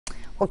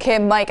Well,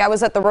 Kim, Mike, I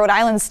was at the Rhode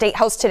Island State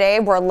House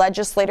today where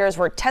legislators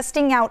were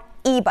testing out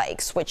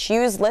e-bikes, which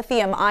use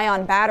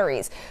lithium-ion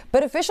batteries.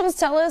 But officials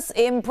tell us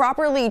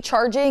improperly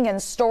charging and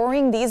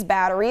storing these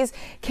batteries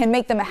can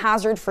make them a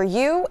hazard for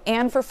you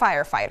and for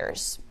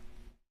firefighters.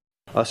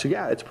 So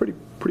yeah, it's a pretty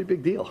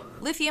big deal.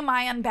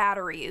 Lithium-ion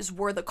batteries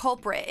were the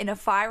culprit in a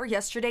fire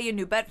yesterday in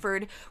New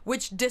Bedford,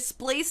 which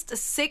displaced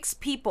 6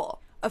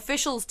 people.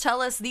 Officials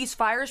tell us these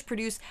fires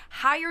produce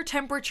higher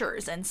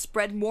temperatures and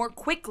spread more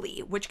quickly,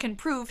 which can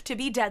prove to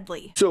be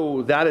deadly.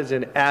 So that is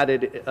an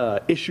added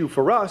issue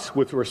for us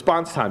with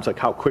response times, like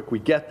how quick we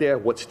get there,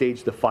 what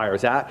stage the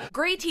fire's at.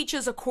 Gray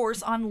teaches a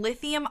course on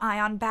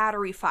lithium-ion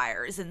battery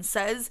fires and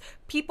says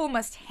people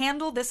must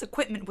handle this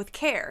equipment with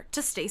care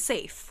to stay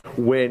safe.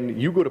 When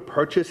you go to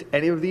purchase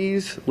any of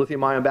these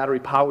lithium-ion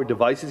battery-powered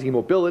devices,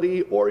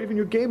 e-mobility, or even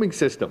your gaming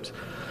systems,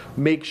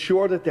 make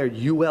sure that they're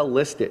UL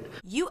listed.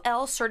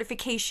 UL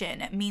certification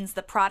means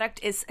the product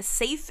is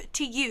safe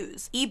to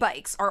use.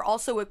 E-bikes are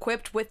also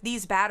equipped with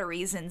these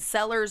batteries, and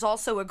sellers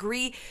also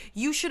agree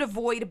you should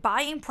avoid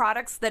buying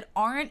products that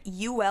aren't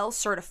UL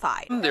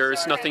certified.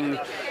 There's nothing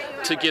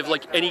to give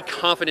like any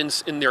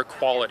confidence in their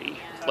quality.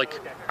 Like,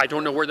 I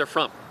don't know where they're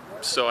from,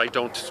 so I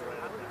don't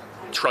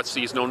trust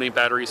these no-name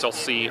batteries I'll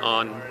see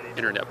on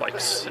internet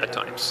bikes at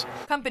times.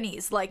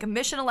 Companies like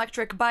Mission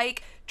Electric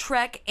Bike,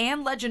 Trek,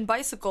 and Legend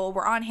Bicycle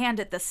were on hand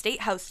at the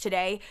State House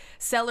today.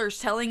 Sellers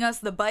telling us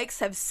the bikes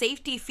have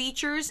safety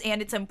features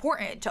and it's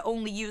important to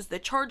only use the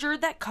charger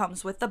that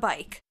comes with the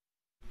bike.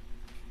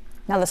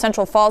 Now, the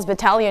Central Falls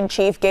Battalion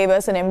Chief gave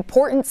us an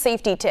important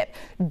safety tip.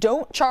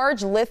 Don't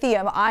charge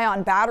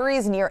lithium-ion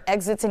batteries near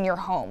exits in your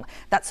home.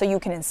 That's so you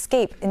can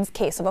escape in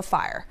case of a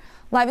fire.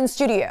 Live in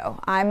studio,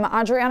 I'm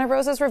Adriana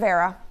Rosas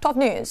Rivera, 12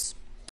 News.